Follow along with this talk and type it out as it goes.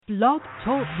Blog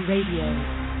Talk Radio.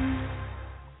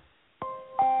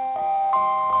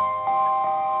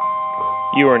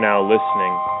 You are now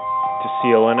listening to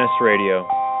CLNS Radio,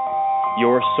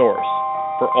 your source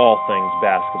for all things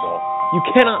basketball. You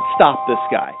cannot stop this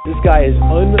guy. This guy is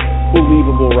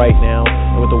unbelievable right now,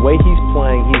 and with the way he's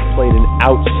playing, he's played an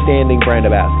outstanding brand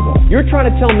of basketball. You're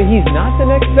trying to tell me he's not the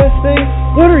next best thing?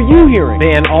 What are you hearing?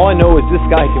 Man, all I know is this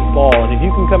guy can ball, and if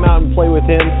you can come out and play with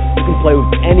him, you can play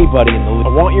with anybody in the league.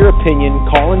 I want your opinion.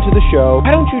 Call into the show.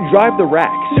 Why don't you drive the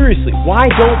rack? Seriously, why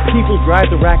don't people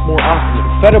drive the rack more often?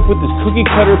 You're fed up with this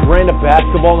cookie-cutter brand of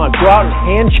basketball, now go out and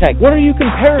hand check. What are you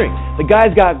comparing? The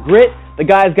guy's got grit, the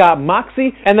guy's got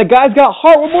moxie, and the guy's got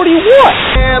heart. What more do you want?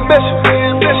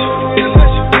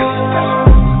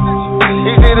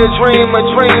 Easy to dream a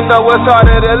dream, though it's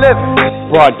harder to live.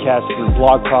 Broadcast through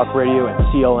Blog Talk Radio and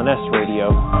CLNS Radio.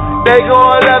 They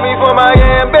gon' love me for my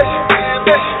ambition.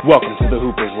 Welcome to the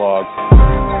Hooper's Log.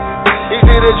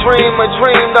 Easy to dream a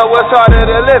dream, though it's harder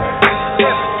to live.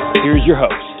 Here's your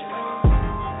host,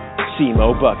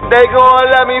 Cmo Buckets. They gon'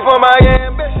 love me for my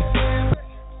ambition.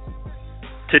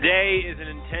 Today is an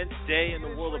intense day in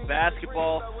the world of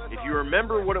basketball. If you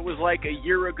remember what it was like a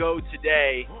year ago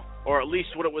today, or at least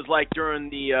what it was like during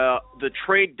the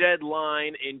trade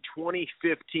deadline in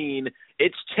 2015,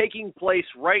 it's taking place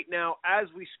right now as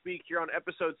we speak here on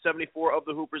episode 74 of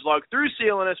the Hooper's Log through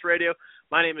CLNS Radio.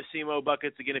 My name is Cmo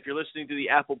Buckets. Again, if you're listening to the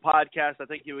Apple Podcast, I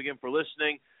thank you again for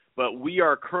listening. But we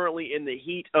are currently in the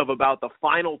heat of about the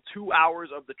final 2 hours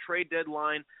of the trade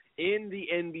deadline in the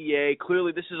NBA.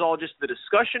 Clearly, this is all just the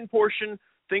discussion portion.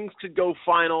 Things could go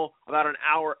final about an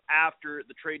hour after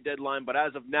the trade deadline, but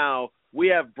as of now, we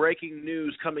have breaking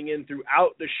news coming in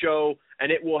throughout the show,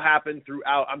 and it will happen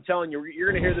throughout. I'm telling you,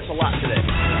 you're going to hear this a lot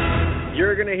today.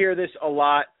 You're going to hear this a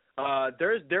lot.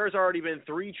 There's already been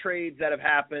 3 trades that have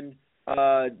happened.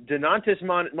 Donatas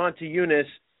Motiejunas,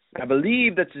 I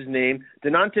believe that's his name,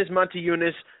 Donatas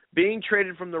Motiejunas being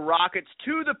traded from the Rockets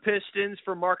to the Pistons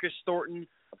for Marcus Thornton.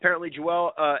 Apparently,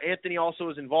 Joel Anthony also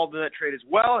is involved in that trade as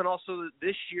well, and also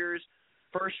this year's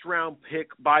first-round pick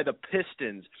by the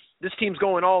Pistons. This team's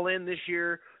going all in this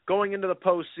year, going into the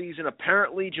postseason.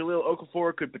 Apparently, Jahlil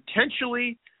Okafor could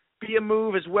potentially be a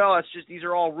move as well. It's just these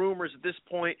are all rumors at this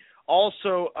point.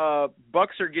 Also,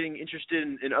 Bucks are getting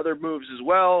interested in other moves as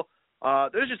well.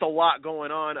 There's just a lot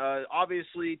going on.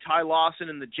 Obviously, Ty Lawson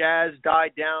and the Jazz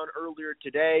died down earlier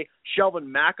today. Shelvin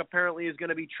Mack apparently is going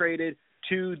to be traded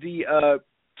to the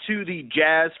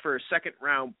Jazz for a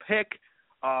second-round pick.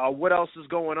 What else is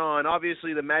going on?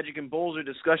 Obviously, the Magic and Bulls are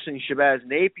discussing Shabazz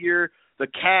Napier. The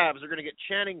Cavs are going to get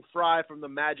Channing Frye from the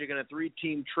Magic in a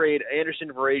 3-team trade. Anderson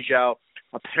Varejao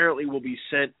apparently will be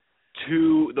sent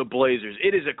to the Blazers.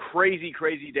 It is a crazy,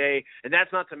 crazy day, and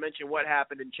that's not to mention what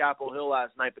happened in Chapel Hill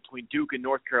last night between Duke and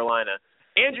North Carolina.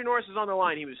 Andrew Norris is on the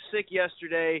line. He was sick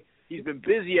yesterday. He's been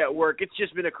busy at work. It's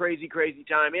just been a crazy, crazy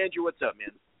time. Andrew, what's up,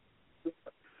 man?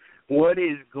 What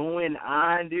is going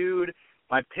on, dude?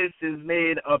 My Pistons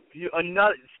made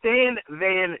another Stan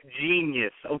Van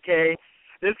genius, okay?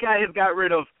 This guy has got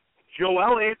rid of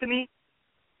Joel Anthony,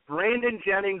 Brandon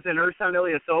Jennings, and Ersan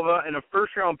Ilyasova, and a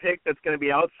first-round pick that's going to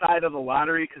be outside of the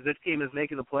lottery because this team is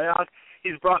making the playoffs.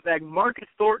 He's brought back Marcus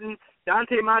Thornton,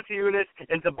 Dante Motiejunas,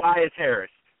 and Tobias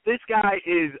Harris. This guy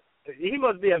he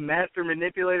must be a master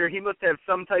manipulator. He must have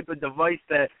some type of device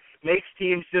that makes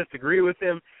teams just agree with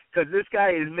him, because this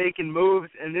guy is making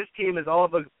moves, and this team has all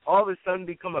of a sudden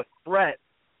become a threat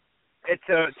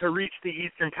to reach the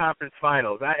Eastern Conference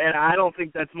Finals. And I don't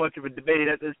think that's much of a debate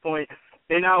at this point.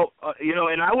 They now,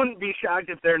 and I wouldn't be shocked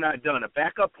if they're not done. A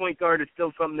backup point guard is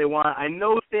still something they want. I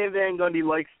know Stan Van Gundy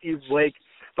likes Steve Blake,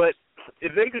 but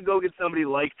if they could go get somebody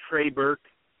like Trey Burke,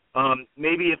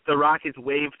 maybe if the Rockets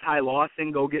waive Ty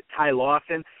Lawson, go get Ty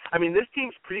Lawson. I mean, this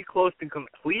team's pretty close to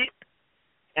complete.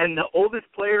 And the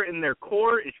oldest player in their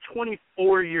core is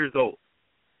 24 years old.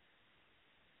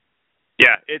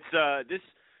 Yeah, it's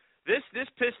this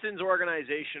Pistons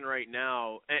organization right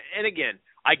now. And again,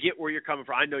 I get where you're coming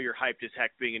from. I know you're hyped as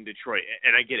heck being in Detroit,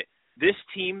 and I get it. This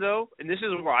team, though, and this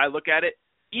is where I look at it,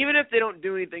 even if they don't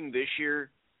do anything this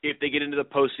year, if they get into the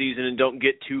postseason and don't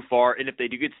get too far, and if they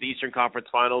do get to the Eastern Conference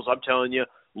Finals, I'm telling you,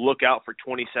 look out for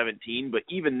 2017. But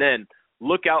even then,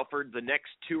 look out for the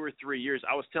next 2 or 3 years.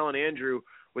 I was telling Andrew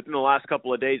within the last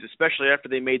couple of days, especially after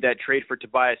they made that trade for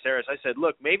Tobias Harris, I said,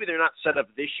 look, maybe they're not set up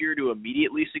this year to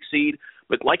immediately succeed,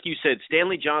 but like you said,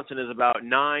 Stanley Johnson is about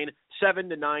 7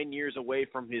 to 9 years away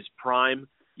from his prime.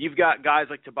 You've got guys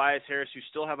like Tobias Harris who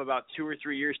still have about 2 or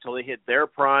 3 years till they hit their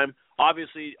prime.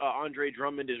 Obviously, Andre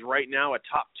Drummond is right now a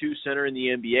top 2 center in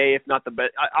the NBA, if not the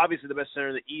best, obviously the best center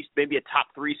in the East, maybe a top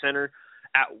 3 center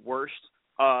at worst.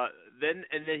 then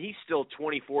he's still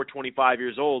 24, 25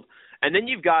 years old. And then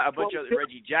you've got a bunch of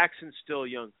Reggie Jackson's still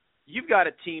young. You've got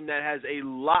a team that has a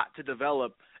lot to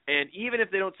develop. And even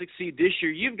if they don't succeed this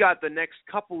year, you've got the next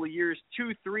couple of years,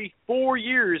 2, 3, 4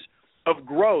 years of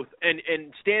growth. And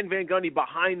Stan Van Gundy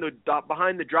behind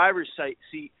the driver's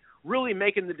seat, really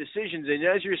making the decisions. And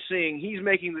as you're seeing, he's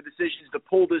making the decisions to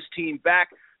pull this team back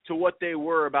to what they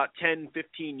were about 10,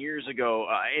 15 years ago.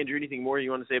 Andrew, anything more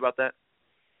you want to say about that?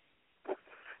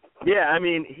 Yeah, I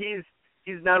mean, he's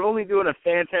not only doing a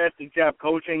fantastic job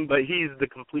coaching, but he's the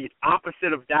complete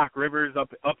opposite of Doc Rivers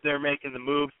up there making the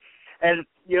moves. And,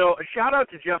 you know, a shout-out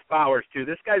to Jeff Bowers, too.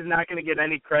 This guy's not going to get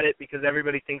any credit because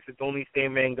everybody thinks it's only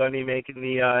Stan Van Gundy making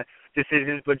the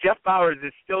decisions. But Jeff Bowers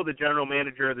is still the general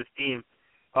manager of this team.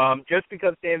 Just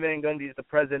because Stan Van Gundy is the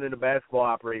president of basketball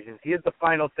operations, he has the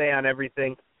final say on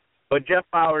everything. But Jeff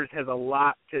Bowers has a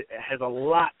lot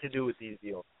to do with these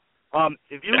deals.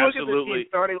 If you look at the team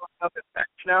starting lineup at bench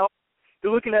now,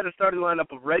 you're looking at a starting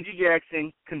lineup of Reggie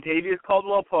Jackson, Contavious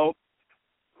Caldwell-Pope,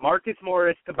 Marcus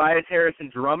Morris, Tobias Harris,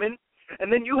 and Drummond.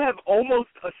 And then you have almost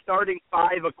a starting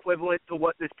five equivalent to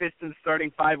what this Pistons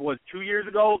starting five was 2 years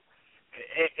ago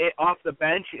off the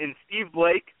bench in Steve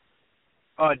Blake,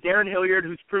 Darren Hilliard,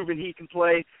 who's proven he can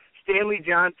play, Stanley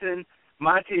Johnson,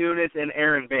 Monte Unis, and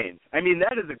Aaron Baines. I mean,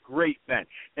 that is a great bench,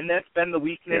 and that's been the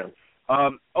weakness. Yeah.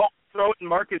 Throw in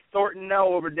Marcus Thornton now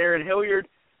over Darren Hilliard.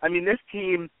 I mean, this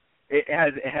team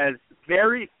has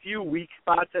very few weak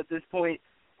spots at this point.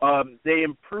 They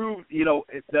improved, you know,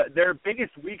 their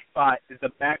biggest weak spot is the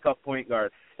backup point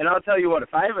guard. And I'll tell you what,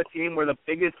 if I have a team where the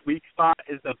biggest weak spot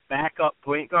is the backup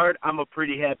point guard, I'm a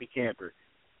pretty happy camper.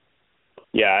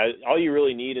 Yeah, all you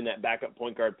really need in that backup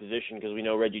point guard position, because we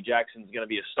know Reggie Jackson's going to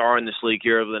be a star in this league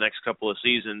here over the next couple of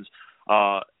seasons.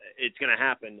 It's going to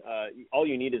happen. All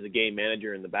you need is a game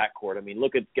manager in the backcourt. I mean,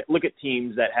 look at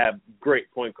teams that have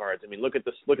great point guards. I mean, look at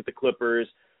the Clippers.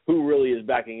 Who really is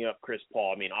backing up Chris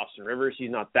Paul? I mean, Austin Rivers,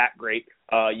 he's not that great.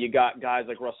 You got guys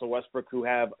like Russell Westbrook who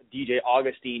have DJ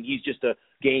Augustine. He's just a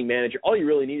game manager. All you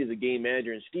really need is a game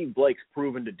manager, and Steve Blake's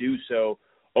proven to do so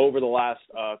over the last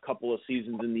couple of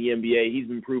seasons in the NBA. He's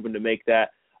been proven to make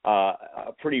that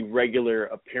a pretty regular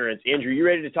appearance. Andrew, you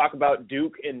ready to talk about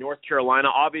Duke and North Carolina?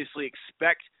 Obviously,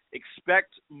 expect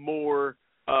more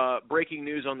breaking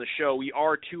news on the show. We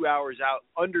are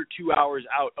under 2 hours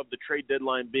out of the trade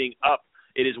deadline being up.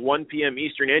 It is 1 p.m.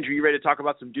 Eastern. Andrew, you ready to talk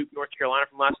about some Duke, North Carolina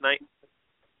from last night?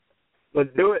 Let's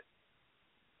do it.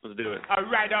 Let's do it. All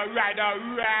right. You're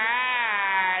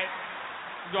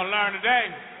going to learn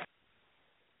today.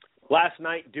 Last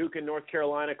night, Duke and North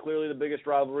Carolina, clearly the biggest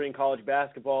rivalry in college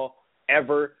basketball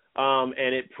ever,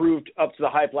 and it proved up to the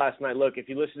hype last night. Look, if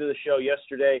you listened to the show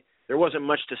yesterday, there wasn't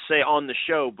much to say on the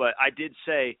show, but I did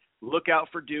say look out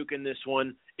for Duke in this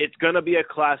one. It's going to be a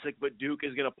classic, but Duke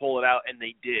is going to pull it out, and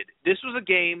they did. This was a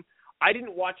game. I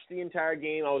didn't watch the entire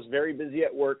game. I was very busy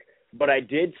at work, but I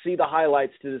did see the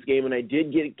highlights to this game, and I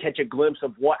did catch a glimpse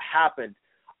of what happened.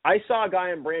 I saw a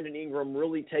guy in Brandon Ingram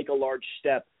really take a large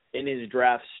step in his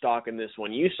draft stock in this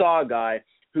one. You saw a guy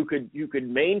who could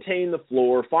maintain the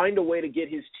floor, find a way to get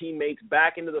his teammates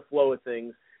back into the flow of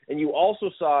things, and you also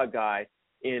saw a guy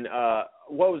in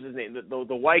what was his name?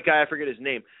 The white guy, I forget his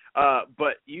name.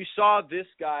 But you saw this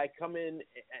guy come in,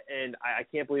 and I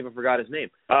can't believe I forgot his name.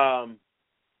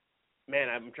 Man,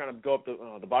 I'm trying to go up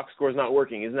the box score is not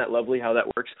working. Isn't that lovely how that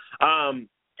works?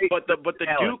 But the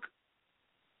Allen. Duke,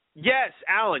 yes,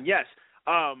 Allen, yes,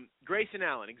 Grayson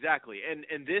Allen, exactly.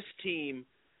 And this team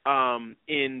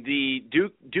in the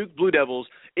Duke Blue Devils,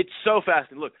 it's so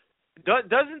fascinating. Look. Don't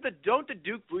the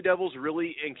Duke Blue Devils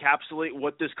really encapsulate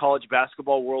what this college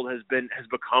basketball world has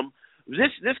become?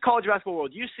 This college basketball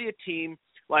world, you see a team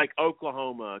like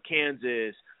Oklahoma,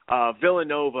 Kansas,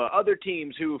 Villanova, other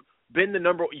teams who've been the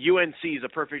number. UNC is a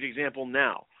perfect example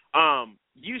now.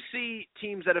 You see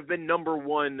teams that have been number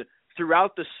one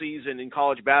throughout the season in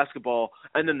college basketball,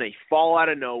 and then they fall out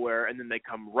of nowhere, and then they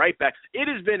come right back. It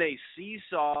has been a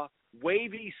seesaw,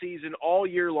 wavy season all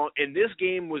year long, and this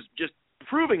game was just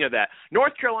proving of that.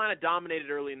 North Carolina dominated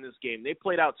early in this game. They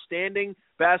played outstanding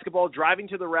basketball, driving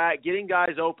to the rack, getting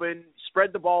guys open,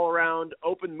 spread the ball around,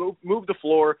 open, move the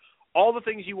floor. All the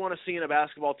things you want to see in a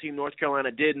basketball team, North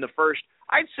Carolina did in the first,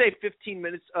 I'd say 15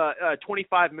 minutes,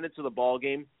 25 minutes of the ball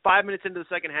game, 5 minutes into the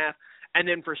second half. And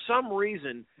then for some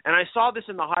reason, and I saw this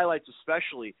in the highlights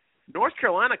especially, North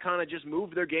Carolina kind of just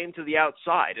moved their game to the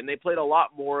outside, and they played a lot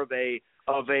more of a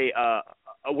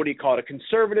what do you call it, a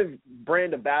conservative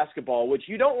brand of basketball, which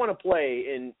you don't want to play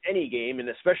in any game, and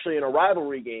especially in a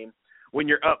rivalry game when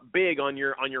you're up big on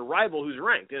your rival who's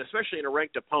ranked, and especially in a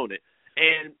ranked opponent.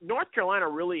 And North Carolina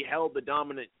really held the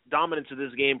dominance of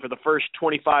this game for the first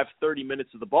 25, 30 minutes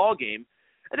of the ball game.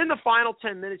 And then the final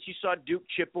 10 minutes, you saw Duke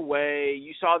chip away.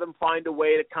 You saw them find a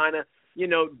way to kind of,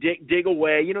 dig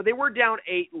away. They were down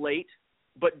 8 late,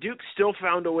 but Duke still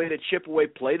found a way to chip away,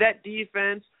 play that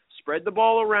defense, spread the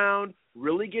ball around,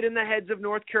 really get in the heads of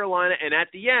North Carolina. And at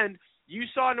the end, you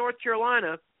saw North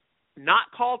Carolina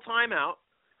not call timeout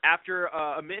after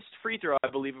a missed free throw, I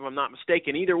believe, if I'm not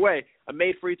mistaken. Either way, a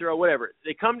made free throw, whatever.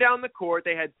 They come down the court.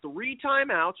 They had 3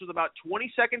 timeouts with about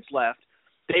 20 seconds left.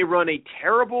 They run a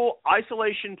terrible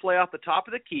isolation play off the top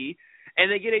of the key, and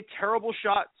they get a terrible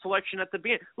shot selection at the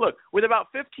beginning. Look, with about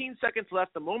 15 seconds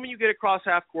left, the moment you get across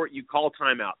half court, you call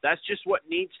timeout. That's just what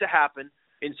needs to happen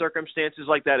in circumstances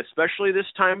like that, especially this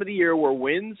time of the year where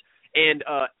wins and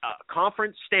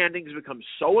conference standings become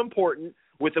so important.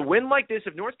 With a win like this,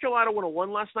 if North Carolina would have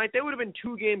won last night, they would have been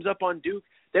 2 games up on Duke.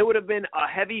 They would have been a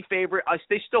heavy favorite.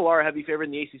 They still are a heavy favorite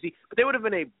in the ACC, but they would have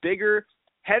been a bigger,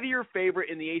 heavier favorite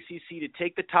in the ACC to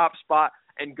take the top spot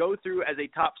and go through as a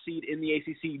top seed in the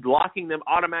ACC, locking them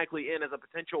automatically in as a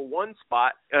potential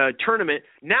 1-spot tournament.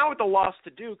 Now with the loss to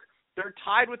Duke, they're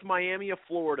tied with Miami of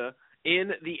Florida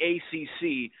in the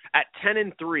ACC at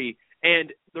 10-3,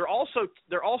 and they're also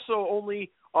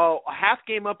only a half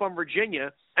game up on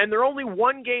Virginia, and they're only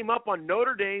 1 game up on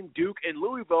Notre Dame, Duke, and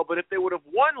Louisville. But if they would have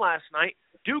won last night,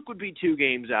 Duke would be 2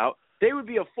 games out. They would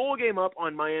be a full game up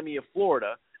on Miami of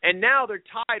Florida. And now they're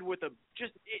tied with the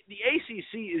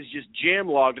ACC is just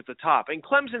jam-logged at the top. And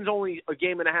Clemson's only a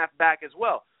game and a half back as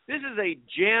well. This is a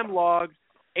jam-logged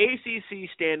ACC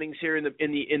standings here in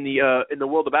the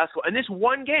world of basketball. And this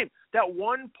one game, that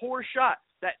one poor shot,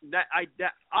 that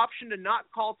option to not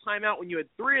call timeout when you had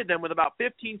 3 of them with about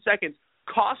 15 seconds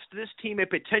cost this team a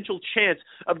potential chance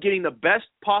of getting the best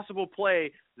possible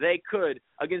play they could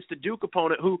against a Duke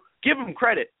opponent who, give them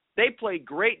credit, they played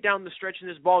great down the stretch in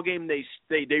this ball game.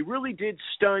 They really did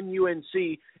stun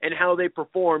UNC and how they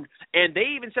performed, and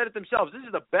they even said it themselves. This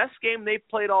is the best game they've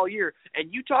played all year,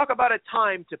 and you talk about a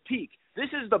time to peak. This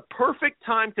is the perfect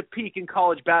time to peak in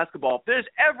college basketball. If there's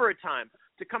ever a time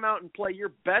to come out and play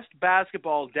your best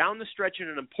basketball down the stretch in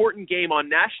an important game on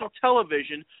national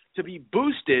television to be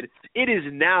boosted, it is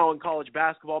now in college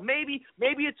basketball. Maybe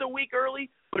it's a week early,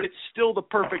 but it's still the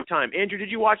perfect time. Andrew,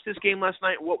 did you watch this game last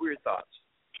night? What were your thoughts?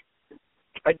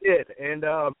 I did, and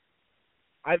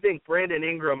I think Brandon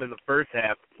Ingram in the first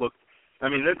half looked. I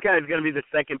mean, this guy's going to be the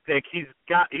second pick. He's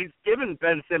given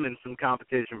Ben Simmons some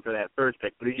competition for that first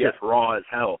pick, but he's just raw as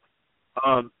hell.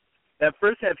 That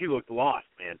first half, he looked lost,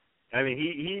 man. I mean,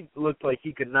 he looked like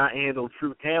he could not handle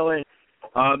true talent.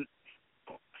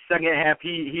 Second half,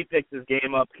 he picked his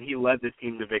game up and he led this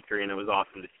team to victory, and it was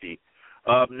awesome to see.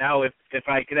 Now, if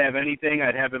I could have anything,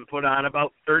 I'd have him put on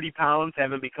about 30 pounds,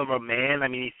 have him become a man. I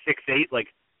mean, he's 6'8", like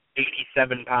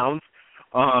 87 pounds.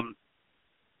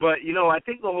 But, I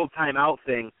think the whole timeout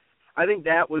thing, I think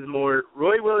that was more,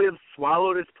 Roy Williams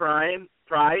swallowed his pride,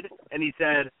 and he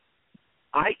said,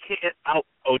 I can't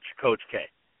out-coach Coach K.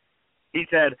 He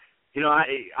said,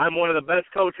 I'm one of the best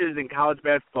coaches in college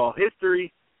basketball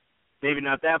history, maybe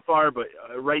not that far, but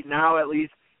right now at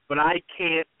least, but I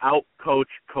can't out-coach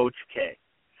Coach K.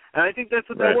 And I think that's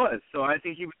what that was. So I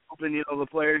think he was hoping, the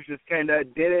players just kind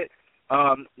of did it.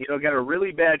 Got a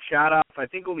really bad shot off. I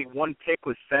think only 1 pick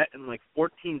was set in like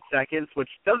 14 seconds, which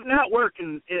does not work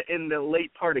in the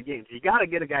late part of games. You got to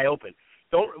get a guy open.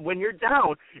 When you're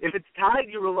down, if it's tied,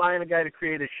 you rely on a guy to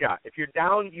create a shot. If you're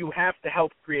down, you have to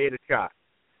help create a shot.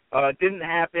 It didn't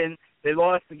happen. They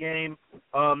lost the game.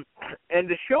 And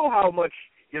to show how much,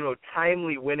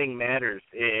 timely winning matters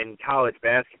in college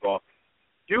basketball,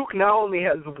 Duke now only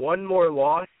has 1 more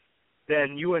loss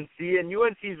than UNC, and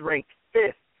UNC's ranked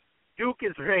 5th. Duke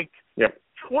is ranked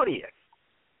 20th.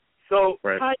 So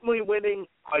timely winning,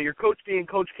 your coach being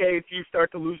Coach K, if you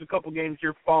start to lose a couple games,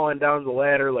 you're falling down the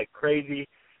ladder like crazy.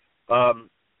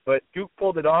 But Duke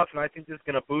pulled it off, and I think this is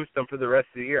going to boost them for the rest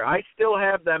of the year. I still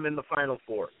have them in the Final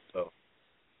Four. So.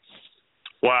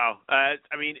 Wow.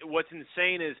 What's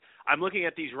insane is I'm looking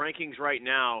at these rankings right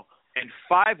now, and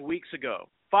 5 weeks ago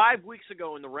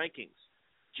in the rankings,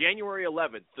 January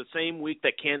 11th, the same week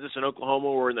that Kansas and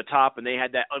Oklahoma were in the top and they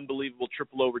had that unbelievable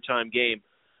triple overtime game,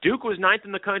 Duke was 9th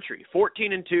in the country,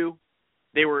 14-2.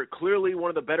 They were clearly one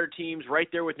of the better teams right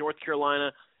there with North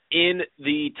Carolina in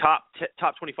the top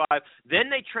 25. Then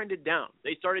they trended down.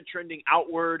 They started trending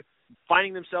outward,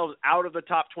 finding themselves out of the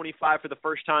top 25 for the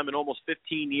first time in almost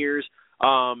 15 years,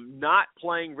 not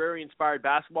playing very inspired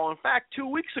basketball. In fact, 2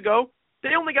 weeks ago,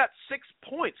 they only got 6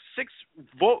 points, 6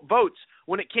 votes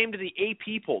when it came to the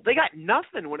AP poll. They got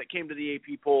nothing when it came to the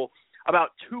AP poll about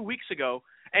 2 weeks ago.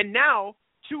 And now,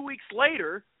 2 weeks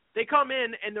later, They come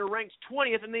in and they're ranked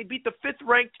 20th, and they beat the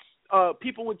 5th-ranked,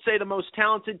 people would say the most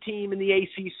talented team in the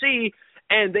ACC,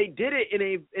 and they did it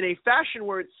in a fashion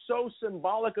where it's so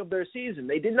symbolic of their season.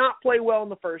 They did not play well in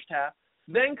the first half.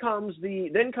 Then comes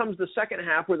the second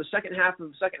half, where the second half of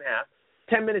the second half,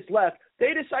 10 minutes left,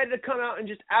 they decided to come out and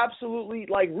just absolutely,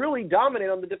 really dominate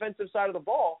on the defensive side of the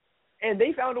ball. And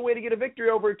they found a way to get a victory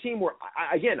over a team where,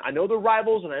 again, I know they're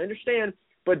rivals and I understand,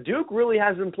 but Duke really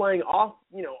has been playing off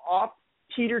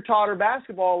teeter-totter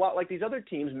basketball a lot like these other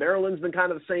teams. Maryland's been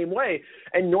kind of the same way.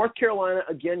 And North Carolina,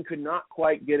 again, could not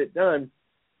quite get it done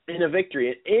in a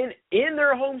victory in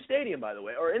their home stadium, by the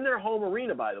way, or in their home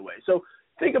arena, by the way. So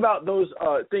think about those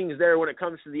things there when it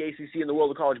comes to the ACC and the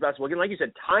world of college basketball. Again, like you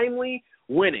said, timely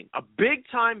winning, a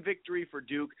big-time victory for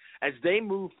Duke as they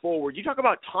move forward. You talk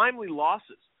about timely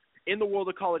losses in the world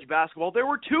of college basketball. There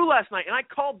were 2 last night, and I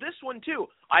called this one too.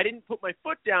 I didn't put my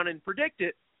foot down and predict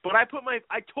it, but I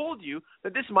told you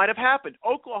that this might have happened.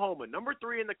 Oklahoma, number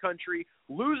 3 in the country,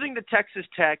 losing to Texas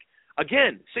Tech.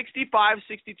 Again,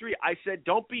 65-63. I said,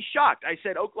 don't be shocked. I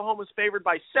said Oklahoma's favored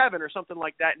by 7 or something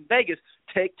like that in Vegas.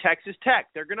 Take Texas Tech.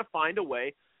 They're going to find a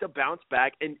way to bounce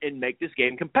back and make this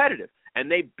game competitive. And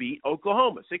they beat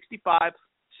Oklahoma,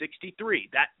 65-63.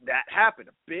 That happened.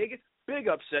 A big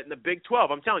upset in the Big 12.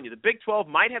 I'm telling you, the Big 12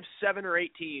 might have 7 or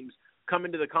 8 teams come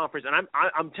into the conference, and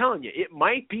I'm telling you, it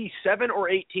might be 7 or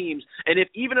 8 teams. And if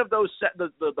even of those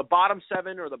the bottom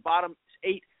 7 or the bottom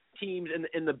 8 teams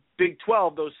in the Big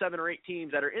 12, those 7 or 8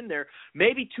 teams that are in there,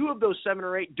 maybe 2 of those 7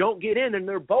 or 8 don't get in, and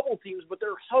they're bubble teams, but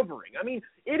they're hovering. I mean,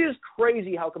 it is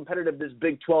crazy how competitive this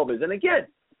Big 12 is. And again,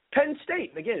 Penn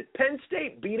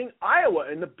State beating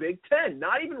Iowa in the Big 10.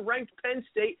 Not even ranked Penn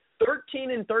State,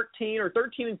 13-13 or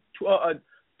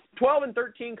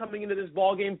 12-13 coming into this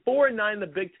ball game, 4-9 in the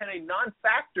Big 10, a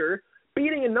non-factor,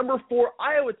 beating a number 4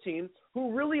 Iowa team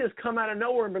who really has come out of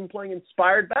nowhere and been playing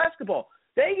inspired basketball.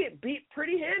 They get beat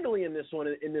pretty handily in this one.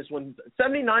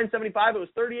 79-75. It was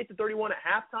 38-31 at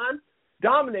halftime.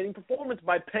 Dominating performance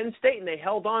by Penn State, and they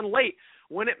held on late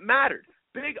when it mattered.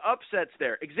 Big upsets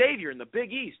there. Xavier in the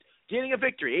Big East getting a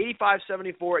victory,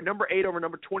 85-74 at number 8 over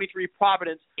number 23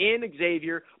 Providence in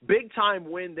Xavier.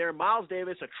 Big-time win there. Miles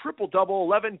Davis, a triple-double,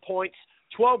 11 points,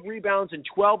 12 rebounds, and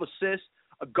 12 assists.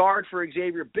 A guard for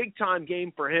Xavier. Big-time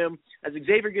game for him as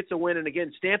Xavier gets a win. And,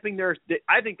 again,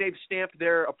 I think they've stamped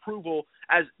their approval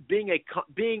as being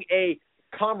a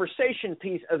conversation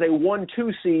piece as a 1-2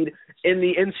 seed in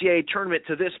the NCAA tournament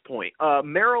to this point.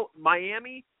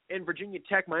 Miami and Virginia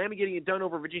Tech. Miami getting it done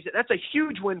over Virginia Tech. That's a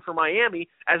huge win for Miami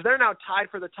as they're now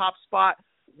tied for the top spot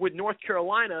with North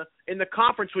Carolina in the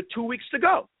conference with 2 weeks to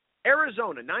go.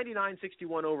 Arizona,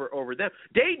 99-61 over them.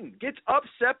 Dayton gets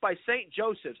upset by St.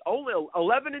 Joseph's, only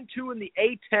 11-2 in the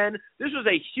A-10. This was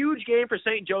a huge game for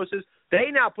St. Joseph's.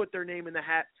 They now put their name in the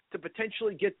hat to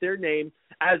potentially get their name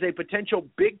as a potential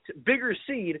bigger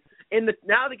seed.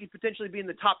 Now they could potentially be in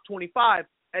the top 25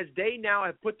 as they now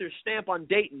have put their stamp on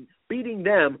Dayton, beating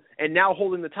them and now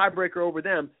holding the tiebreaker over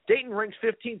them. Dayton ranks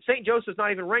 15th. St. Joseph's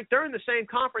not even ranked. They're in the same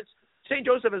conference. St.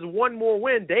 Joseph has one more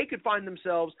win. They could find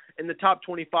themselves in the top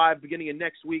 25 beginning of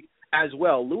next week as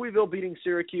well. Louisville beating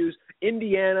Syracuse.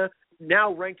 Indiana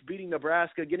now ranked beating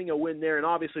Nebraska, getting a win there. And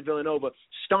obviously Villanova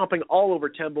stomping all over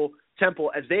Temple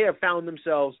as they have found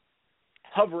themselves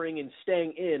hovering and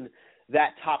staying in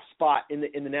that top spot in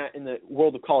the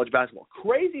world of college basketball.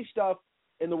 Crazy stuff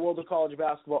in the world of college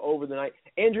basketball over the night.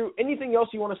 Andrew, anything else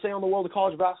you want to say on the world of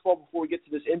college basketball before we get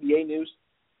to this NBA news?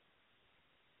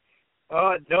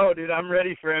 No, dude, I'm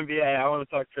ready for NBA. I want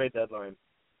to talk trade deadline.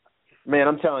 Man,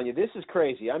 I'm telling you, this is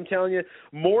crazy. I'm telling you,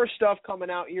 more stuff coming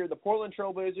out here. The Portland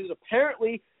Trailblazers,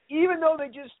 apparently, even though they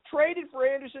just traded for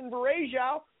Anderson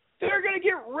Varejao, they're going to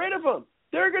get rid of him.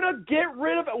 They're going to get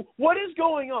rid of him. What is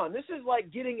going on? This is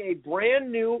like getting a brand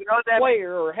new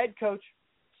player or head coach.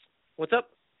 What's up?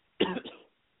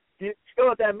 You know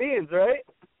what that means, right?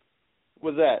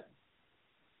 What's that?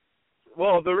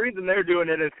 Well, the reason they're doing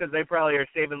it is because they probably are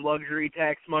saving luxury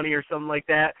tax money or something like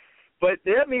that. But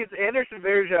that means Anderson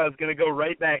Varejao is going to go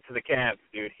right back to the Cavs,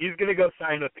 dude. He's going to go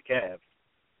sign with the Cavs.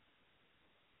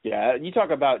 Yeah, you talk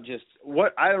about just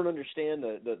what I don't understand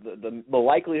the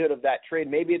likelihood of that trade.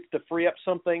 Maybe it's to free up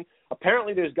something.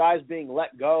 Apparently there's guys being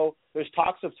let go. There's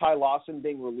talks of Ty Lawson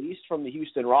being released from the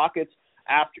Houston Rockets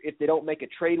if they don't make a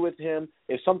trade with him,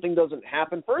 if something doesn't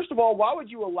happen. First of all, why would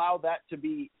you allow that to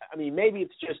be? I mean, maybe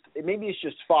it's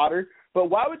just fodder, but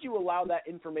why would you allow that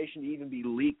information to even be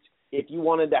leaked if you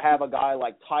wanted to have a guy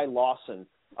like Ty Lawson?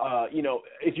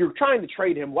 If you're trying to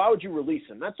trade him, why would you release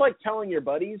him? That's like telling your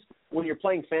buddies when you're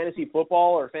playing fantasy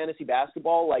football or fantasy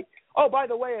basketball, like, oh, by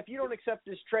the way, if you don't accept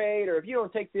this trade or if you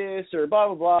don't take this or blah,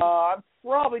 blah, blah, I'm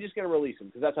probably just going to release him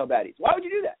because that's how bad he is. Why would you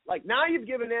do that? Like, now you've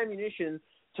given ammunition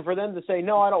for them to say,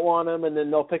 no, I don't want him, and then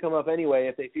they'll pick him up anyway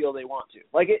if they feel they want to.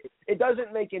 Like, it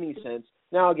doesn't make any sense.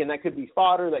 Now, again, that could be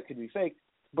fodder, that could be fake,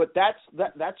 but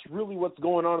that's really what's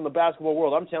going on in the basketball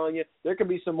world. I'm telling you, there could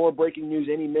be some more breaking news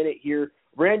any minute here.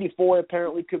 Randy Foye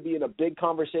apparently could be in a big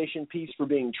conversation piece for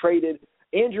being traded.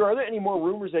 Andrew, are there any more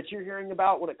rumors that you're hearing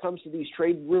about when it comes to these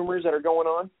trade rumors that are going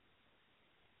on?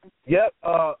 Yep.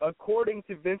 According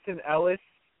to Vincent Ellis,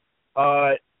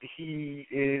 he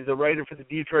is a writer for the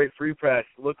Detroit Free Press.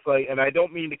 Looks like, and I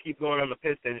don't mean to keep going on the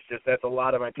Pistons, just that's a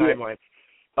lot of my timeline.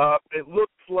 Yeah. It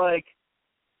looks like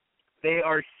they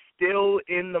are still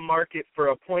in the market for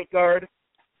a point guard,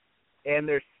 and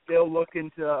they're still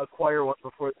looking to acquire one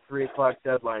before the 3 o'clock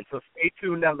deadline. So stay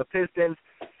tuned on the Pistons.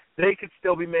 They could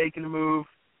still be making a move.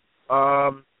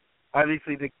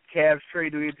 Obviously, the Cavs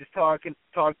trade we just talked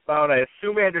about. I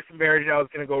assume Anderson Varejao is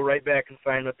going to go right back and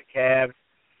sign with the Cavs.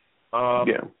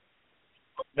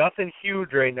 Nothing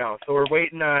huge right now. So we're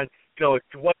waiting on,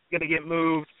 what's going to get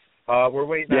moved. We're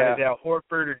waiting on is Al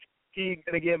Horford or Teague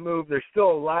going to get moved. There's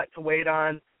still a lot to wait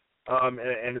on,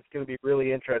 and it's going to be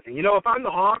really interesting. If I'm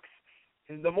the Hawks,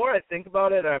 and the more I think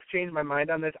about it, I've changed my mind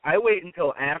on this, I wait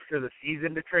until after the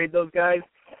season to trade those guys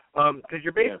because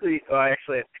you're basically I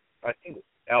think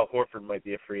Al Horford might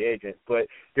be a free agent, but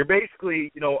you're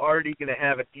basically, already going to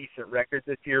have a decent record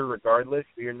this year regardless.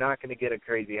 So you're not going to get a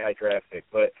crazy high draft pick,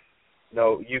 but,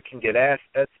 you can get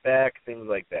assets back, things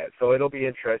like that. So it'll be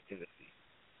interesting to see.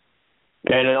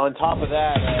 And on top of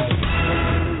that,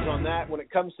 news on that, when it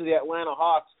comes to the Atlanta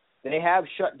Hawks, they have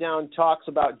shut down talks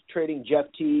about trading Jeff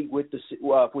Teague with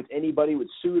anybody, with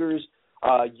suitors.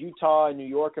 Utah and New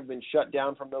York have been shut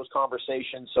down from those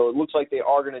conversations, so it looks like they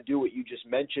are going to do what you just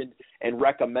mentioned and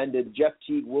recommended. Jeff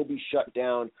Teague will be shut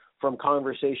down from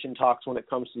conversation talks when it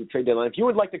comes to the trade deadline. If you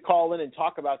would like to call in and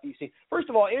talk about these things, first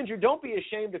of all, Andrew, don't be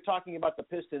ashamed of talking about the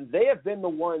Pistons. They have been the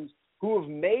ones who have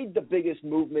made the biggest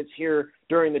movements here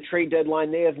during the trade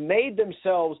deadline. They have made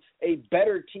themselves a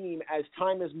better team as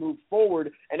time has moved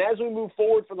forward. And as we move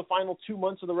forward for the final 2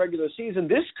 months of the regular season,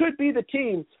 this could be the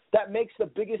team that makes the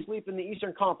biggest leap in the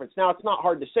Eastern Conference. Now, it's not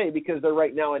hard to say because they're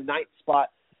right now in ninth spot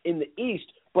in the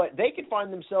East, but they could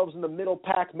find themselves in the middle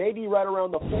pack, maybe right around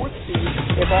the 4th seed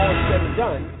if all is said and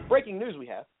done. Breaking news we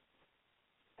have.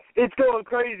 It's going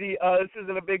crazy. This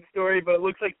isn't a big story, but it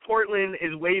looks like Portland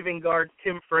is waiving guard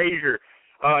Tim Frazier.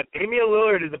 Damian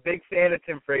Lillard is a big fan of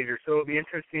Tim Frazier, so it'll be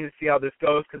interesting to see how this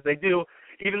goes because they do,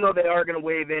 even though they are going to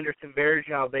waive Anderson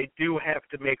Varejao, they do have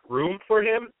to make room for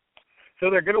him. So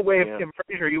they're going to waive Tim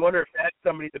Frazier. You wonder if that's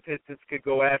somebody the Pistons could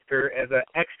go after as an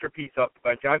extra piece off the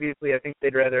bench. Obviously, I think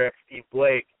they'd rather have Steve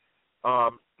Blake,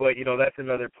 but that's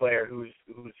another player who's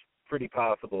pretty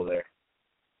possible there.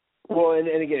 Well, and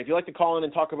again, if you'd like to call in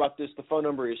and talk about this, the phone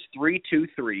number is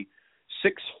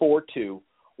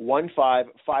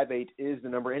 323-642-1558 is the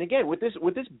number. And again, with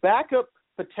this backup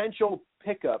potential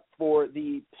pickup for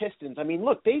the Pistons, I mean,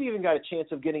 look, they've even got a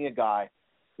chance of getting a guy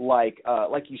like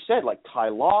you said, like Ty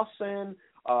Lawson.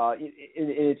 And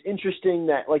it's interesting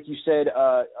that, like you said,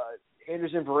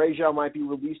 Anderson Varejao might be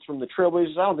released from the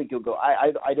Trailblazers. I don't think he'll go.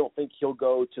 I don't think he'll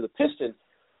go to the Pistons.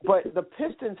 But the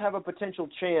Pistons have a potential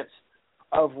chance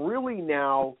of really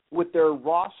now with their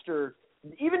roster,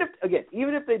 even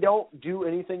if they don't do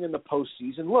anything in the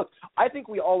postseason. Look, I think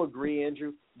we all agree,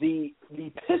 Andrew, the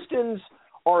Pistons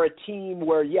are a team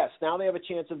where, yes, now they have a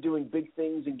chance of doing big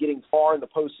things and getting far in the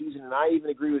postseason, and I even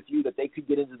agree with you that they could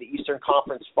get into the Eastern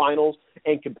Conference Finals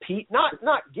and compete, not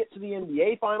get to the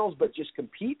NBA Finals, but just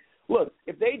compete. Look,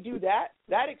 if they do that,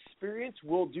 that experience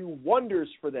will do wonders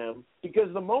for them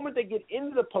because the moment they get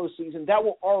into the postseason, that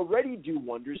will already do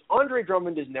wonders. Andre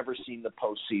Drummond has never seen the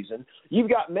postseason. You've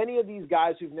got many of these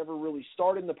guys who've never really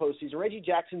started in the postseason. Reggie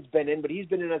Jackson's been in, but he's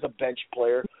been in as a bench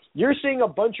player. You're seeing a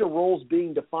bunch of roles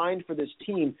being defined for this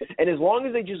team, and as long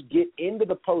as they just get into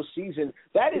the postseason,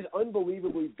 that is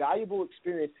unbelievably valuable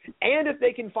experience. And if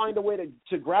they can find a way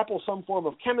to grapple some form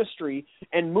of chemistry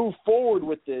and move forward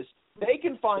with this, they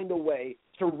can find a way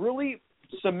to really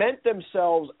cement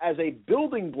themselves as a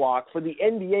building block for the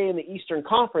NBA and the Eastern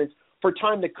Conference for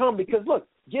time to come because, look,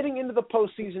 getting into the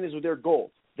postseason is their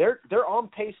goal. They're on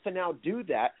pace to now do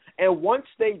that, and once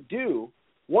they do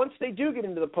get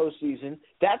into the postseason,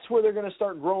 that's where they're going to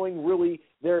start growing really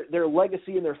their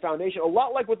legacy and their foundation, a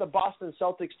lot like what the Boston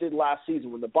Celtics did last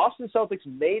season. When the Boston Celtics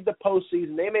made the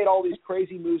postseason, they made all these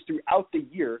crazy moves throughout the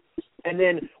year, and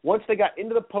then once they got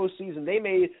into the postseason, they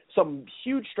made some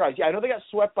huge strides. Yeah, I know they got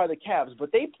swept by the Cavs,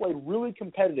 but they played really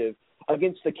competitive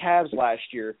against the Cavs last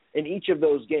year in each of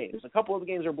those games. A couple of the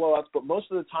games are blowouts, but most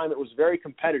of the time it was very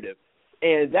competitive.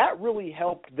 And that really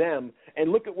helped them.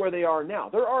 And look at where they are now.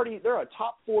 They're a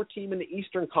top 4 team in the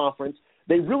Eastern Conference.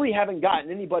 They really haven't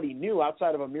gotten anybody new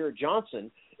outside of Amir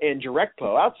Johnson and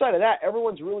Jarekpo. Outside of that,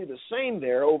 everyone's really the same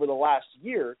there over the last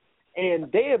year,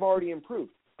 and they have already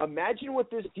improved. Imagine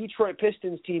what this Detroit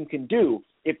Pistons team can do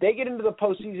if they get into the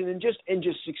postseason and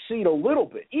just succeed a little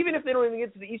bit. Even if they don't even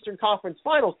get to the Eastern Conference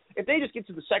Finals, if they just get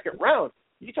to the second round,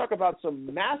 you talk about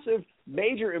some massive,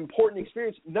 major, important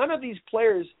experience. None of these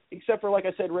players, except for, like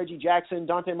I said, Reggie Jackson,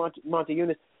 Dante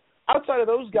Montejunas, outside of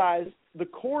those guys, the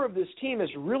core of this team has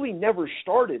really never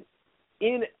started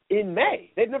in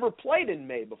May. They've never played in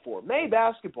May before. May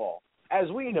basketball, as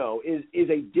we know, is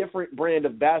a different brand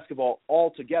of basketball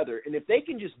altogether. And if they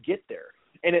can just get there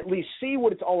and at least see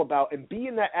what it's all about and be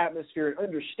in that atmosphere and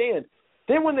understand,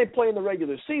 then when they play in the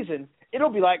regular season, it'll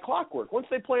be like clockwork. Once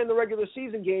they play in the regular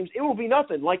season games, it will be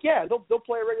nothing. Like, yeah, they'll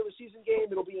play a regular season game.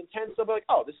 It'll be intense. They'll be like,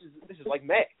 oh, this is like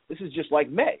May. This is just like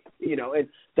May, and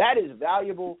that is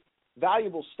valuable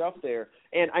stuff there.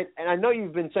 And I know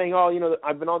you've been saying, oh,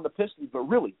 I've been on the Pistons, but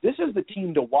really, this is the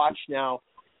team to watch now.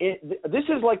 This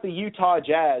is like the Utah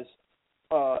Jazz.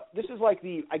 This is like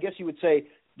I guess you would say,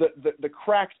 the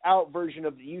cracked out version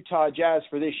of the Utah Jazz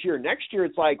for this year. Next year,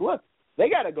 it's like, look, they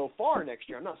got to go far next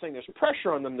year. I'm not saying there's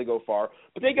pressure on them to go far,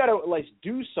 but they got to at least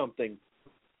do something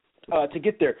to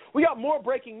get there. We got more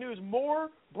breaking news. I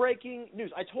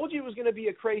told you it was going to be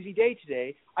a crazy day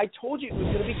today. I told you it was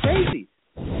going to be crazy.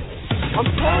 I'm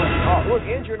telling you. Look,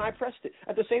 Andrew and I pressed it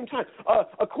at the same time.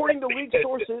 According to league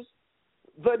sources,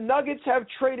 the Nuggets have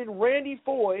traded Randy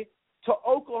Foye to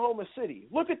Oklahoma City.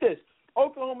 Look at this.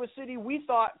 Oklahoma City, we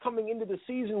thought coming into the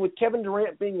season with Kevin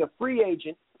Durant being a free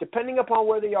agent, depending upon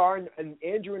where they are, and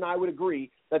Andrew and I would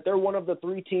agree that they're one of the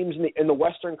 3 teams in the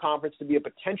Western Conference to be a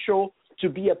potential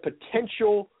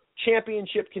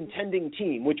championship contending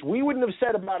team, which we wouldn't have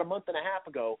said about a month and a half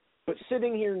ago. But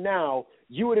sitting here now,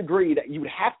 you would have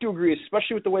to agree,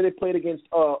 especially with the way they played against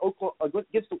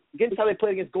against how they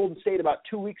played against Golden State about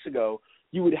 2 weeks ago.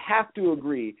 You would have to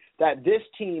agree that this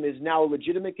team is now a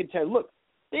legitimate contender. Look,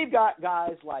 they've got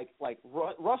guys like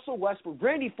Russell Westbrook.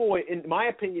 Randy Foye, in my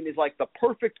opinion, is like the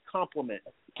perfect complement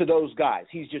to those guys.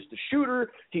 He's just a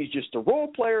shooter. He's just a role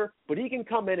player, but he can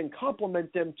come in and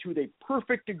complement them to the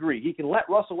perfect degree. He can let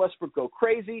Russell Westbrook go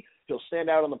crazy. He'll stand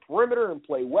out on the perimeter and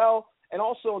play well. And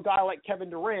also a guy like Kevin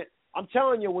Durant. I'm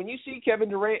telling you, when you see Kevin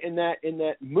Durant in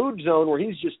that mood zone where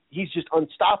he's just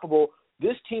unstoppable,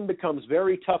 this team becomes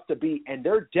very tough to beat, and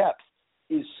their depth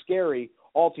is scary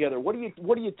altogether. What do you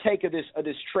take of this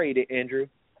trade, Andrew?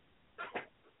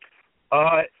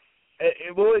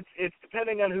 It's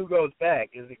depending on who goes back.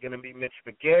 Is it going to be Mitch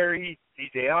McGary,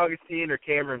 DJ Augustine, or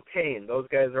Cameron Payne? Those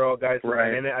guys are all guys from the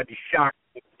minute. I'd be shocked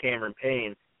if Cameron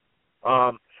Payne.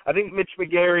 I think Mitch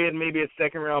McGary and maybe a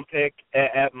second-round pick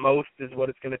at most is what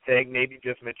it's going to take, maybe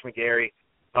just Mitch McGary.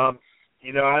 I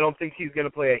don't think he's going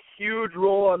to play a huge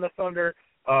role on the Thunder,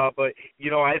 but,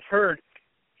 I've heard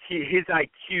his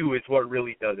IQ is what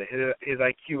really does it. His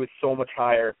IQ is so much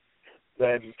higher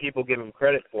than people give him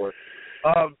credit for.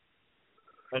 A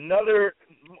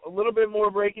little bit more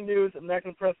breaking news. I'm not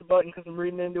going to press the button because I'm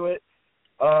reading into it.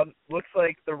 Looks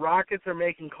like the Rockets are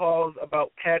making calls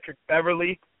about Patrick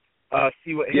Beverley.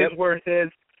 See what his worth is.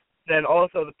 Then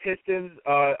also the Pistons,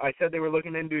 I said they were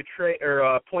looking into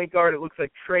point guard. It looks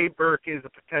like Trey Burke is a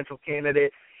potential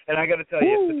candidate. And I got to tell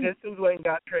you, if the Pistons went and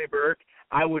got Trey Burke,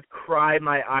 I would cry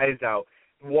my eyes out.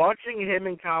 Watching him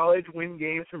in college win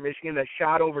games for Michigan that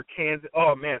shot over Kansas,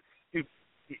 oh, man. Dude,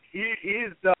 he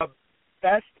is the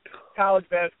best college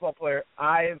basketball player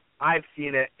I've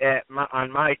seen it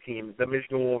on my team, the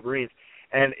Michigan Wolverines.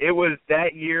 And it was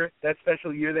that year, that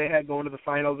special year they had going to the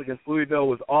finals against Louisville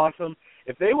was awesome.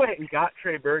 If they went and got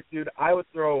Trey Burke, dude, I would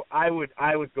go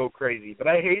crazy. But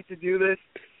I hate to do this.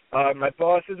 My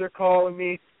bosses are calling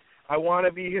me. I want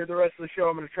to be here the rest of the show.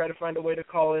 I'm going to try to find a way to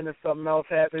call in if something else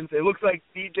happens. It looks like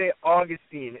DJ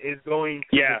Augustine is going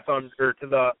to the Thunder to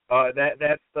the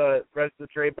that's the rest of the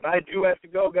trade. But I do have to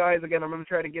go, guys. Again, I'm going to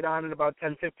try to get on in about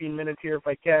 10-15 minutes here if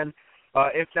I can.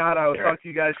 If not, I will talk to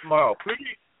you guys tomorrow.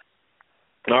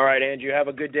 All right, Andrew, have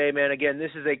a good day, man. Again,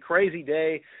 this is a crazy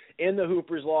day in the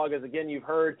Hoopers log, as, again, you've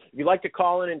heard. If you'd like to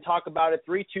call in and talk about it,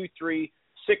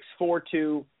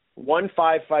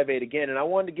 323-642-1558. Again, and I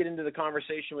wanted to get into the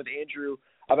conversation with Andrew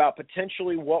about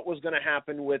potentially what was going to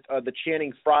happen with the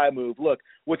Channing Frye move. Look,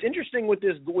 what's interesting with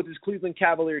this Cleveland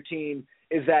Cavalier team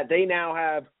is that they now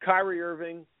have Kyrie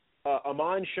Irving,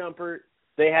 Iman Shumpert.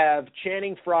 They have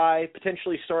Channing Frye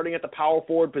potentially starting at the power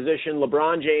forward position,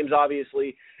 LeBron James,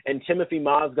 obviously, and Timothy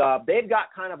Mozgov. They've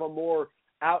got kind of a more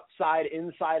outside,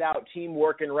 inside-out team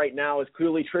working right now. Is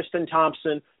clearly Tristan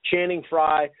Thompson, Channing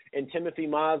Frye, and Timothy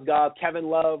Mozgov, Kevin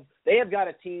Love. They have got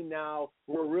a team now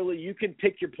where really you can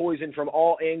pick your poison from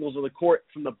all angles of the court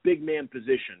from the big man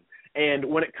position. And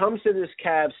when it comes to this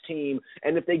Cavs team,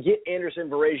 and if they get Anderson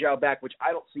Varejao back, which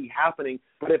I don't see happening,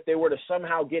 but if they were to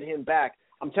somehow get him back,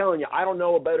 I'm telling you, I don't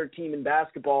know a better team in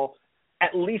basketball,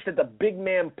 at least at the big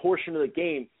man portion of the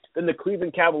game, than the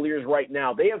Cleveland Cavaliers right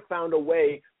now. They have found a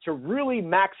way to really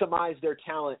maximize their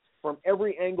talent from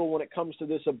every angle when it comes to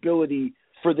this ability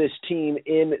for this team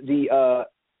in the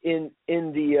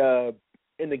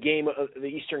game of the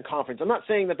Eastern Conference. I'm not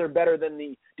saying that they're better than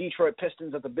the Detroit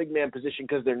Pistons at the big man position,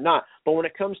 because they're not. But when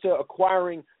it comes to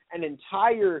acquiring an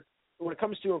entire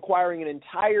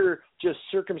just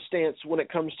circumstance, when it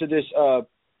comes to this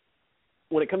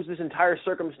entire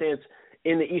circumstance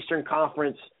in the Eastern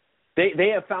Conference, they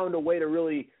have found a way to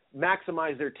really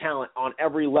maximize their talent on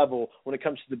every level when it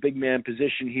comes to the big man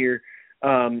position here.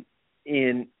 And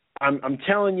I'm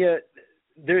telling you,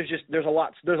 there's a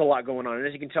lot going on. And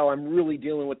as you can tell, I'm really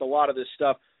dealing with a lot of this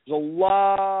stuff. There's a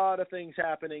lot of things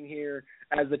happening here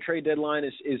as the trade deadline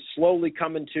is slowly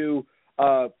coming to,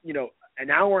 an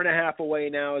hour and a half away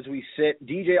now as we sit.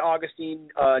 DJ Augustine,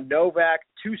 Novak,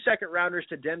 2 second-rounders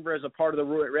to Denver as a part of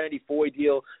the Randy Foye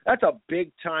deal. That's a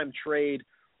big-time trade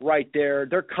right there.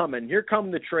 They're coming. Here come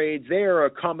the trades. They are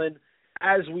coming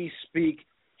as we speak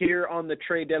here on the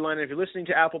trade deadline. And if you're listening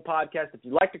to Apple Podcasts, if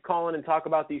you'd like to call in and talk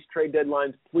about these trade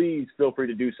deadlines, please feel free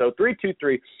to do so.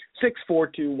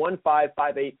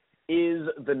 323-642-1558 is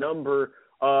the number.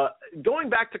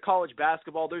 Going back to college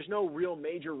basketball, there's no real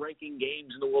major ranking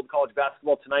games in the world of college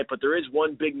basketball tonight, but there is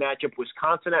one big matchup,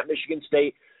 Wisconsin at Michigan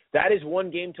State. That is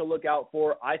one game to look out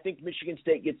for. I think Michigan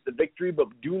State gets the victory, but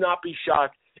do not be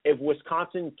shocked if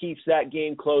Wisconsin keeps that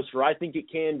game close, for I think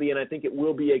it can be, and I think it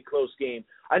will be a close game.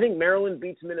 I think Maryland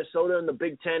beats Minnesota in the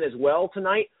Big Ten as well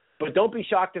tonight, but don't be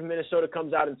shocked if Minnesota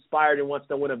comes out inspired and wants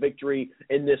to win a victory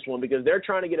in this one, because they're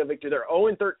trying to get a victory. They're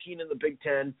 0-13 in the Big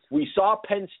Ten. We saw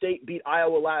Penn State beat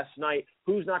Iowa last night.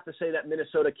 Who's not to say that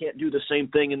Minnesota can't do the same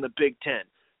thing in the Big Ten?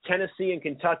 Tennessee and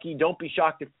Kentucky, don't be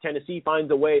shocked if Tennessee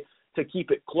finds a way to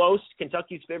keep it close.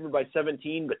 Kentucky's favored by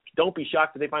 17, but don't be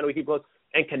shocked if they find a way to keep it close.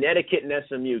 And Connecticut and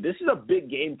SMU. This is a big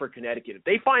game for Connecticut. If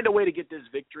they find a way to get this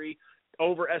victory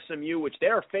over SMU, which they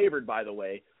are favored, by the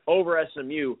way, over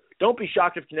SMU, don't be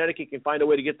shocked if Connecticut can find a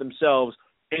way to get themselves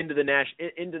into the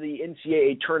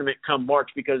NCAA tournament come March,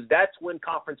 because that's when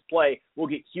conference play will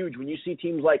get huge. When you see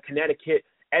teams like Connecticut,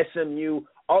 SMU,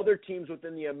 other teams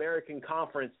within the American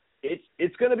Conference,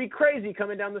 it's going to be crazy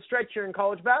coming down the stretch here in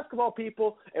college basketball,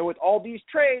 people. And with all these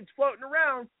trades floating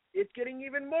around, it's getting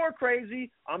even more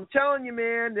crazy. I'm telling you,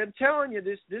 man. I'm telling you,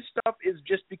 this stuff is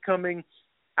just becoming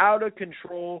out of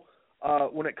control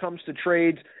when it comes to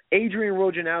trades. Adrian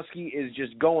Wojnarowski is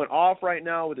just going off right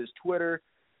now with his Twitter.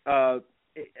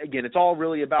 Again, it's all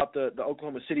really about the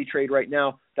Oklahoma City trade right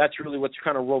now. That's really what's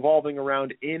kind of revolving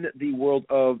around in the world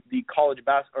of the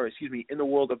in the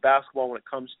world of basketball when it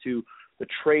comes to the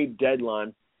trade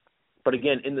deadline. But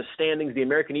again, in the standings, the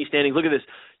American East standings, look at this.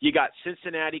 You got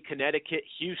Cincinnati, Connecticut,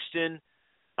 Houston,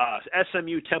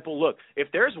 SMU, Temple. Look,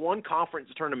 if there's one conference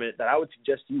tournament that I would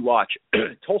suggest you watch,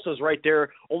 Tulsa's right there,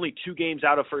 only 2 games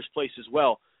out of first place as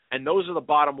well. And those are the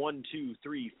bottom 1, 2,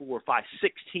 3, 4, 5,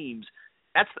 6 teams.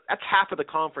 That's half of the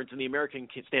conference in the American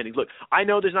standings. Look, I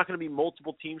know there's not going to be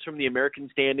multiple teams from the American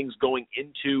standings going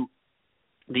into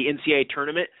the NCAA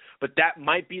tournament, but that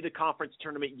might be the conference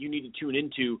tournament you need to tune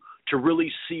into to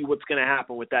really see what's going to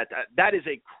happen with that. That is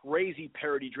a crazy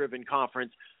parity-driven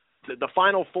conference. The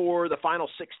Final Four, the final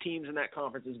 6 teams in that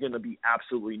conference is going to be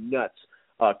absolutely nuts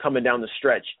coming down the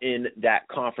stretch in that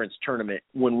conference tournament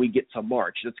when we get to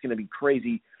March. That's going to be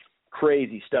crazy,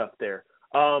 crazy stuff there.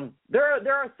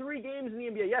 There are 3 games in the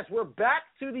NBA. Yes, we're back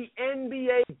to the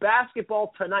NBA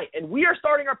basketball tonight, and we are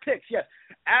starting our picks, yes,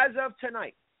 as of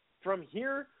tonight. From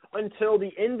here until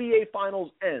the NBA Finals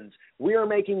ends, we are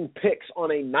making picks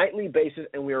on a nightly basis,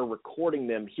 and we are recording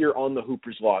them here on the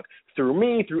Hoopers Log. Through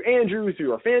me, through Andrew,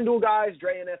 through our FanDuel guys,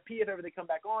 Dre and FP, if ever they come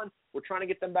back on. We're trying to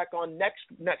get them back on next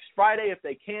Friday if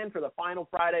they can for the final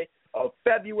Friday of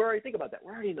February. Think about that.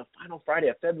 We're already in the final Friday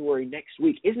of February next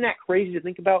week. Isn't that crazy to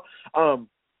think about?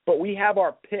 But we have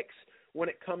our picks when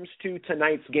it comes to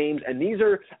tonight's games, and these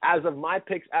are as of my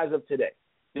picks as of today.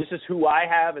 This is who I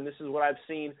have, and this is what I've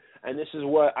seen, and this is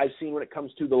what I've seen when it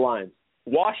comes to the lines.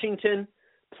 Washington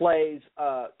plays.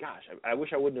 I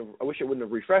wish it wouldn't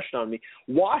have refreshed on me.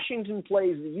 Washington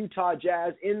plays the Utah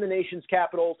Jazz in the nation's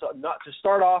capital to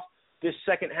start off this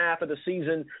second half of the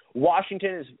season.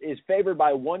 Washington is favored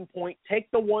by 1 point. Take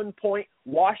the 1 point.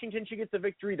 Washington should get the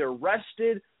victory. They're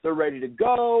rested. They're ready to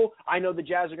go. I know the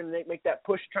Jazz are going to make that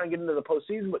push to try and get into the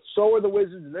postseason, but so are the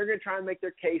Wizards, and they're going to try and make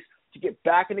their case to get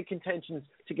back into contingency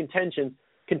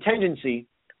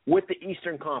with the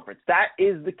Eastern Conference. That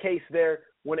is the case there.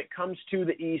 When it comes to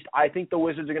the East, I think the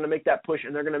Wizards are going to make that push,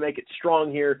 and they're going to make it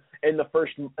strong here in the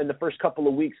first couple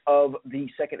of weeks of the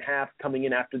second half coming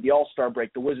in after the All-Star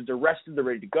break. The Wizards are rested. They're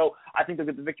ready to go. I think they'll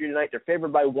get the victory tonight. They're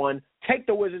favored by 1. Take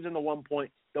the Wizards in the 1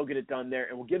 point. They'll get it done there,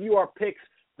 and we'll give you our picks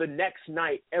the next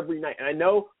night, every night. And I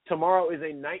know tomorrow is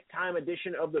a nighttime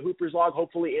edition of the Hoopers Log.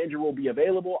 Hopefully Andrew will be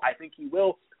available. I think he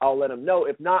will. I'll let him know.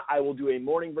 If not, I will do a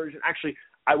morning version. Actually,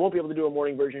 I won't be able to do a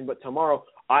morning version, but tomorrow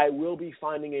I will be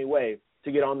finding a way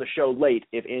to get on the show late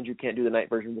if Andrew can't do the night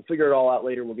version. We'll figure it all out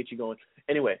later. We'll get you going.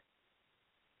 Anyway,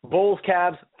 Bulls,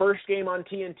 Cavs, first game on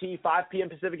TNT, 5 p.m.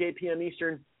 Pacific, 8 p.m.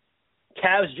 Eastern.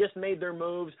 Cavs just made their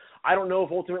moves. I don't know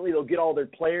if ultimately they'll get all their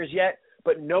players yet,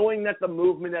 but knowing that the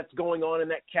movement that's going on in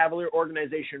that Cavalier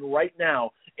organization right now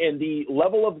and the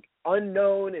level of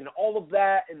unknown and all of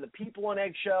that and the people on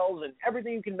eggshells and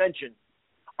everything you can mention,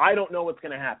 I don't know what's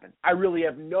going to happen. I really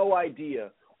have no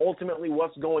idea ultimately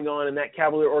what's going on in that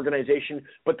Cavalier organization,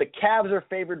 but the Cavs are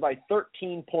favored by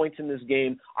 13 points in this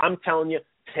game. I'm telling you,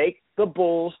 take the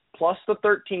Bulls plus the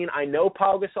 13. I know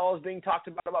Pau Gasol is being talked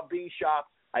about being shopped.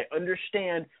 I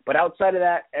understand, but outside of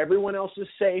that, everyone else is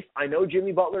safe. I know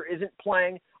Jimmy Butler isn't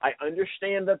playing. I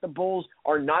understand that the Bulls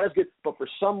are not as good, but for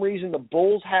some reason the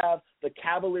Bulls have the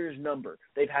Cavaliers' number.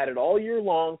 They've had it all year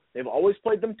long. They've always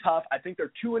played them tough. I think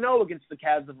they're 2-0 against the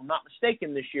Cavs, if I'm not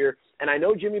mistaken, this year. And I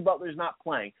know Jimmy Butler's not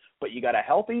playing, but you got a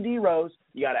healthy D Rose.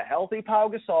 You got a healthy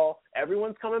Pau Gasol.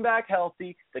 Everyone's coming back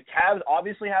healthy. The Cavs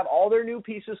obviously have all their new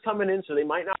pieces coming in, so they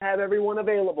might not have everyone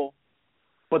available.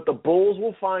 But the Bulls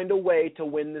will find a way to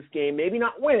win this game. Maybe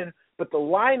not win, but the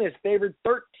line is favored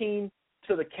 13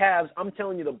 to the Cavs. I'm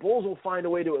telling you, the Bulls will find a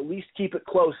way to at least keep it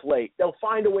close late. They'll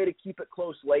find a way to keep it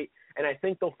close late, and I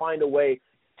think they'll find a way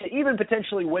to even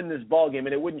potentially win this ballgame, and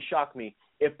it wouldn't shock me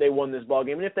if they won this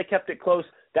ballgame. And if they kept it close,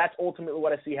 that's ultimately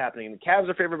what I see happening. The Cavs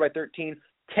are favored by 13.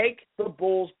 Take the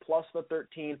Bulls plus the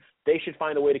 13. They should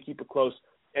find a way to keep it close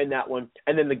in that one.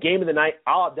 And then the game of the night,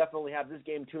 I'll definitely have this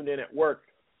game tuned in at work.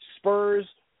 Spurs,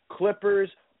 Clippers,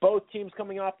 both teams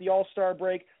coming off the All-Star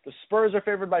break. The Spurs are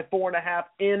favored by 4.5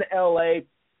 in L.A.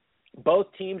 Both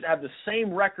teams have the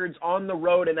same records on the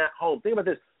road and at home. Think about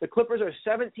this. The Clippers are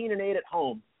 17-8 at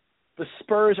home. The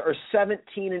Spurs are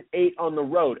 17-8 on the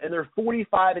road, and they're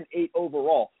 45-8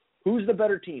 overall. Who's the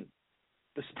better team?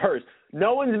 The Spurs.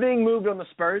 No one's being moved on the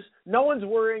Spurs. No one's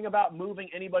worrying about moving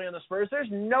anybody on the Spurs. There's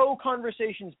no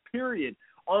conversations, period,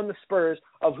 on the Spurs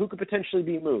of who could potentially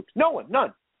be moved. No one,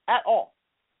 none, at all.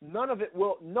 None of it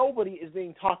will. Nobody is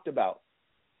being talked about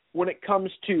when it comes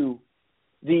to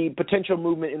the potential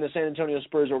movement in the San Antonio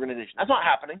Spurs organization. That's not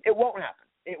happening. It won't happen.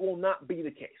 It will not be the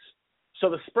case.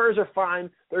 So the Spurs are fine.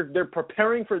 They're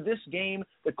preparing for this game.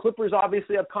 The Clippers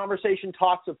obviously have conversation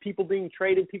talks of people being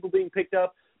traded, people being picked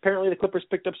up. Apparently the Clippers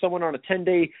picked up someone on a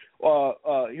 10-day,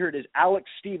 here it is, Alex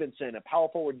Stevenson, a power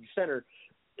forward center,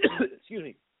 excuse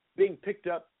me, being picked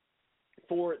up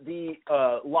for the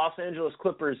Los Angeles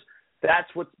Clippers. That's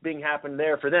what's being happened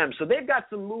there for them. So they've got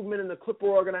some movement in the Clipper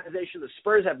organization. The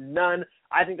Spurs have none.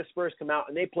 I think the Spurs come out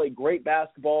and they play great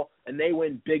basketball and they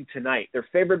win big tonight. They're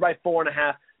favored by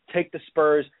 4.5. Take the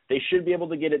Spurs. They should be able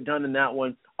to get it done in that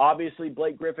one. Obviously,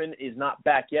 Blake Griffin is not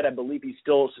back yet. I believe he's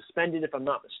still suspended, if I'm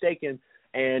not mistaken.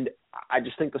 And I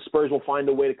just think the Spurs will find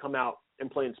a way to come out and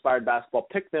play inspired basketball.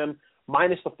 Pick them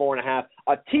minus the 4.5.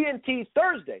 A TNT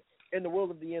Thursday in the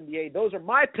world of the NBA. Those are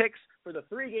my picks for the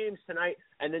 3 games tonight.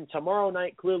 And then tomorrow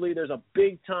night, clearly there's a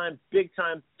big time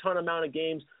ton amount of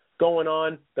games going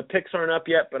on. The picks aren't up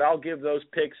yet, but I'll give those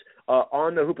picks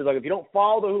on the Hoopers Log. If you don't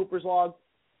follow the Hoopers Log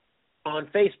on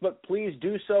Facebook, please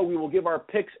do so. We will give our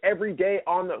picks every day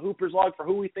on the Hoopers Log for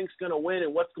who we think is going to win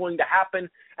and what's going to happen,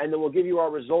 and then we'll give you our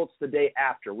results the day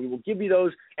after. We will give you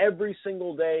those every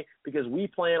single day because we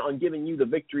plan on giving you the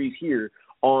victories here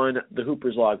on the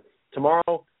Hoopers Log.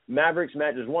 Tomorrow, Mavericks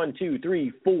matches 1, 2,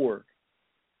 3, 4,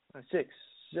 5, 6,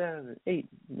 7, 8,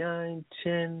 9,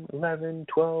 10, 11,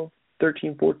 12,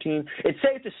 13, 14. It's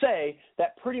safe to say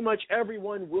that pretty much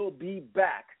everyone will be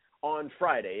back on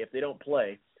Friday if they don't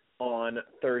play on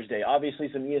Thursday. Obviously,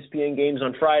 some ESPN games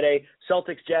on Friday.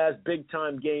 Celtics, Jazz,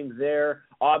 big-time games there.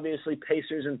 Obviously,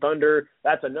 Pacers and Thunder.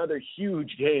 That's another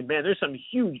huge game. Man, there's some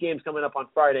huge games coming up on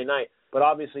Friday night. But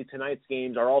obviously, tonight's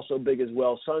games are also big as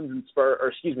well.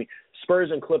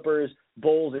 Spurs and Clippers,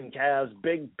 Bulls and Cavs.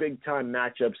 Big-time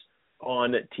matchups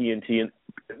on TNT in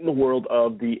the world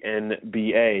of the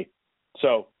NBA.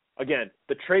 So, again,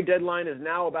 the trade deadline is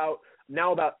now about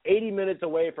 80 minutes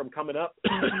away from coming up,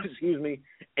 excuse me,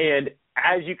 and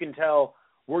as you can tell,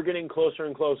 we're getting closer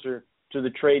and closer to the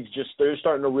trades. They're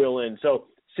starting to reel in. So,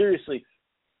 seriously,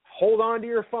 hold on to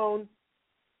your phone,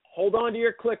 hold on to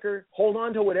your clicker, hold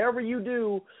on to whatever you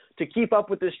do to keep up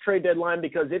with this trade deadline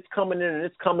because it's coming in and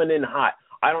it's coming in hot.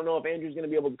 I don't know if Andrew's going to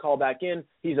be able to call back in.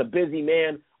 He's a busy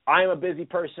man. I am a busy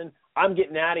person. I'm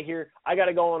getting out of here. I got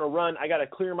to go on a run. I got to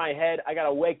clear my head. I got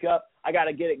to wake up. I got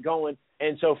to get it going.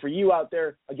 And so for you out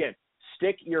there, again,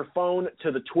 stick your phone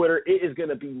to the Twitter. It is going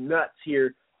to be nuts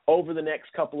here over the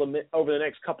next couple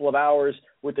of hours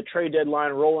with the trade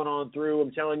deadline rolling on through.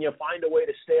 I'm telling you, find a way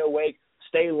to stay awake,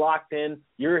 stay locked in.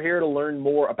 You're here to learn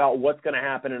more about what's going to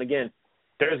happen. And again,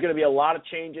 there's going to be a lot of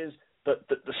changes. The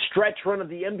stretch run of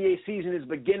the NBA season is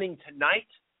beginning tonight.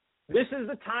 This is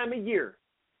the time of year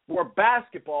where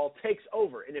basketball takes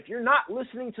over. And if you're not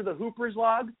listening to the Hoopers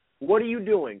Log, what are you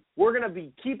doing? We're going to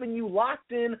be keeping you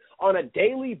locked in on a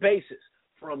daily basis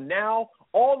from now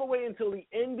all the way until the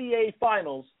NBA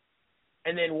Finals.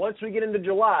 And then once we get into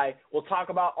July, we'll talk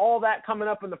about all that coming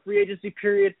up in the free agency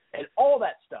period and all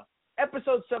that stuff.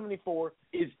 Episode 74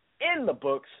 is in the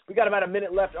books. We got about a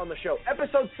minute left on the show.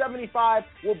 Episode 75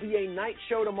 will be a night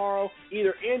show tomorrow.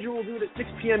 Either Andrew will do it at 6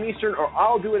 p.m. Eastern or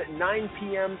I'll do it at 9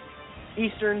 p.m.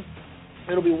 Eastern.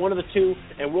 It'll be one of the two,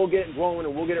 and we'll get it going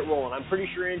and we'll get it rolling. I'm pretty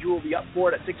sure Andrew will be up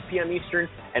for it at 6 p.m. Eastern,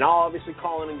 and I'll obviously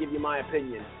call in and give you my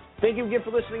opinion. Thank you again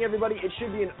for listening, everybody. It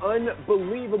should be an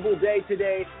unbelievable day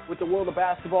today with the world of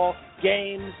basketball,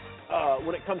 games,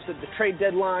 when it comes to the trade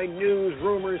deadline, news,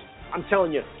 rumors. I'm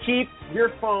telling you, keep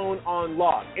your phone on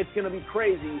lock. It's going to be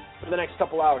crazy for the next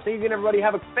couple hours. Thank you again, everybody.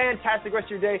 Have a fantastic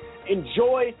rest of your day.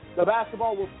 Enjoy the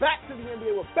basketball. We're back to the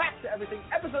NBA. We're back to everything.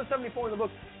 Episode 74 in the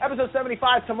books. Episode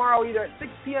 75 tomorrow, either at 6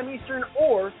 p.m. Eastern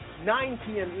or 9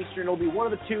 p.m. Eastern. It'll be one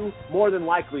of the two, more than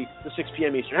likely the 6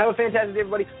 p.m. Eastern. Have a fantastic day,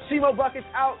 everybody. Cmo Buckets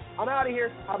out. I'm out of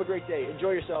here. Have a great day.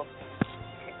 Enjoy yourself.